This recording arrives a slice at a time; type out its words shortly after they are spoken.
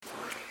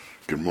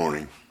Good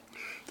morning.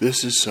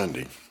 This is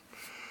Sunday,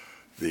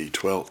 the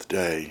 12th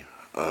day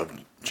of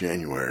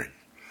January,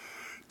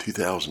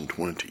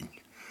 2020.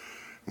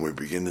 And we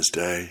begin this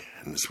day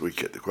and this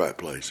week at the quiet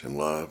place in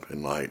love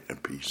and light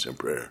and peace and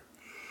prayer.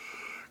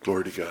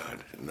 Glory to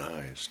God in the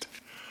highest.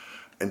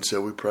 And so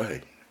we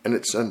pray. And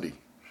it's Sunday.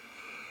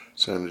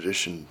 So in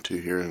addition to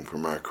hearing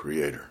from our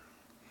Creator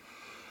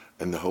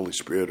and the Holy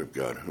Spirit of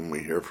God, whom we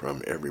hear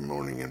from every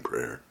morning in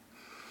prayer,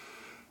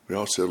 we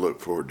also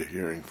look forward to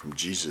hearing from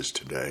Jesus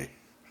today,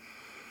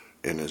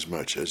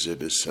 inasmuch as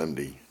it is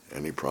Sunday,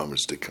 and He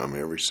promised to come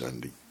every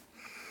Sunday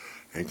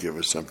and give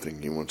us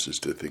something He wants us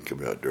to think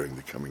about during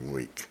the coming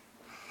week,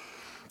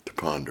 to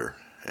ponder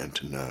and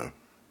to know.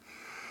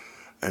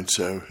 And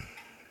so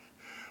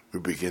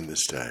we begin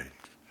this day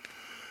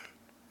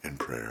in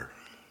prayer.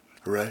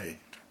 Hooray!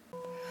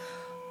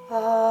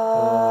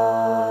 Amen.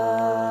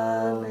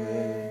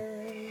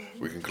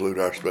 We conclude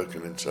our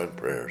spoken and sung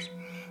prayers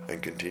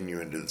and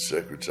continue into the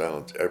sacred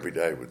silence every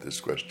day with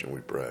this question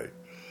we pray.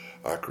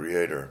 Our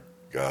Creator,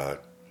 God,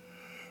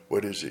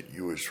 what is it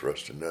you wish for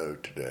us to know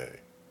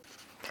today?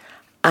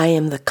 I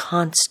am the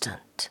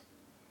constant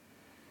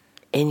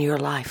in your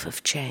life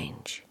of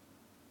change.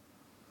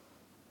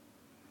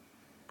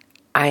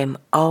 I am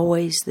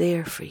always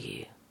there for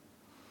you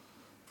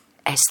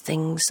as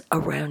things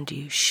around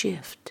you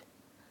shift.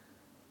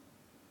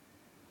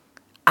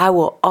 I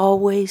will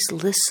always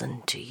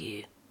listen to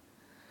you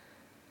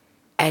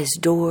as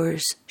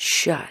doors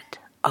shut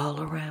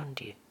all around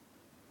you.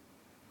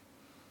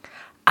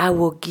 I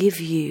will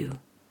give you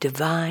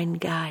divine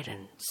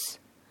guidance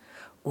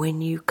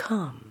when you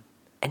come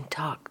and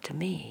talk to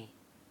me.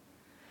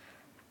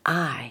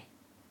 I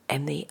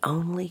am the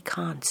only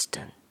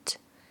constant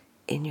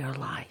in your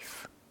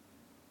life.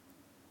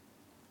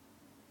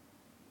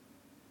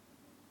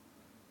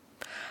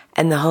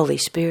 And the Holy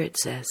Spirit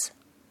says,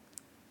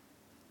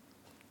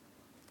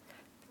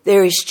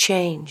 there is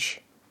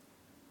change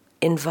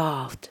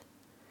involved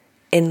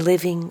in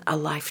living a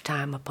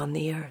lifetime upon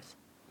the earth.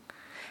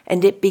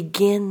 And it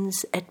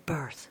begins at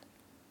birth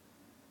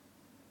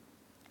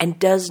and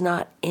does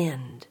not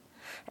end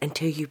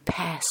until you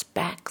pass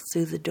back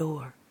through the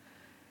door,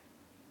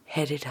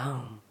 headed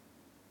home,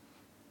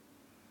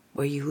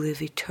 where you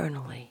live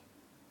eternally.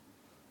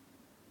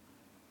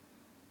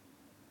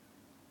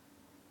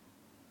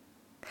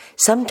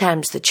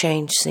 Sometimes the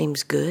change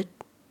seems good.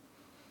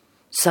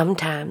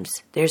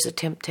 Sometimes there's a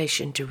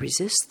temptation to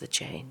resist the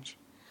change.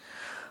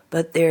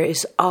 But there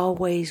is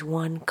always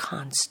one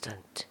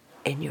constant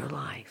in your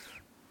life,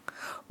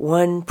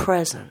 one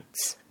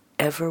presence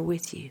ever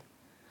with you,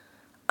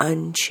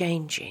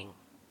 unchanging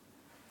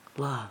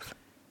love.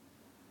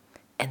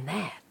 And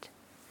that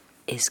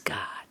is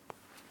God.